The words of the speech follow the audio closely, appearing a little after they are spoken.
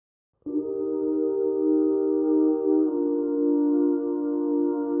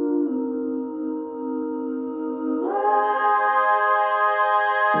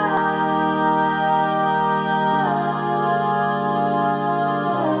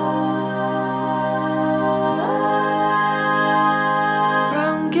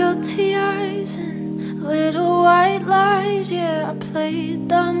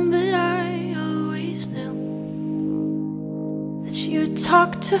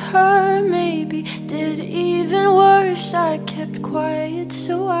talked to her, maybe did even worse. I kept quiet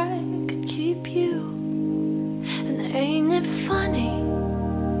so I could keep you. And ain't it funny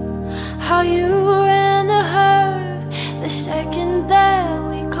how you ran to her the second that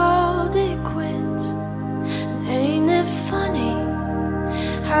we called it quits? And ain't it funny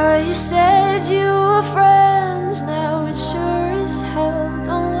how you said you were friends, now it sure as hell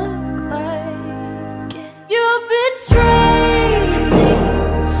don't look like it. You betrayed me,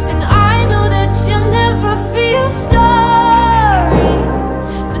 and I know that you'll never feel sorry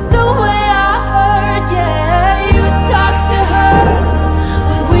for the way I hurt. Yeah, you talked to her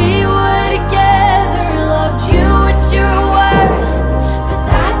when we were together, loved you at your worst, but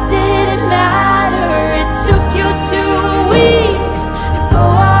that didn't matter. It took you 2 weeks to go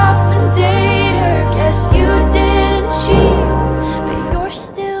off and date her. Guess you didn't cheat, but you're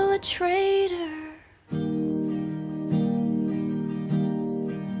still a traitor.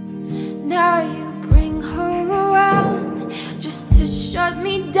 Now you bring her around just to shut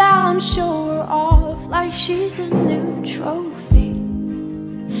me down, show her off like she's a new trophy.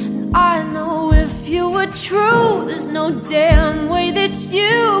 And I know if you were true, there's no damn way that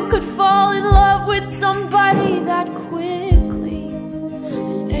you could fall in love with somebody that quickly.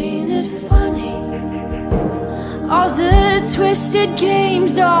 And ain't it funny, all the twisted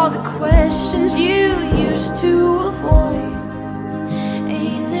games, all the questions you used to avoid?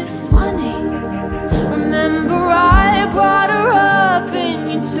 Ain't it funny? Remember I brought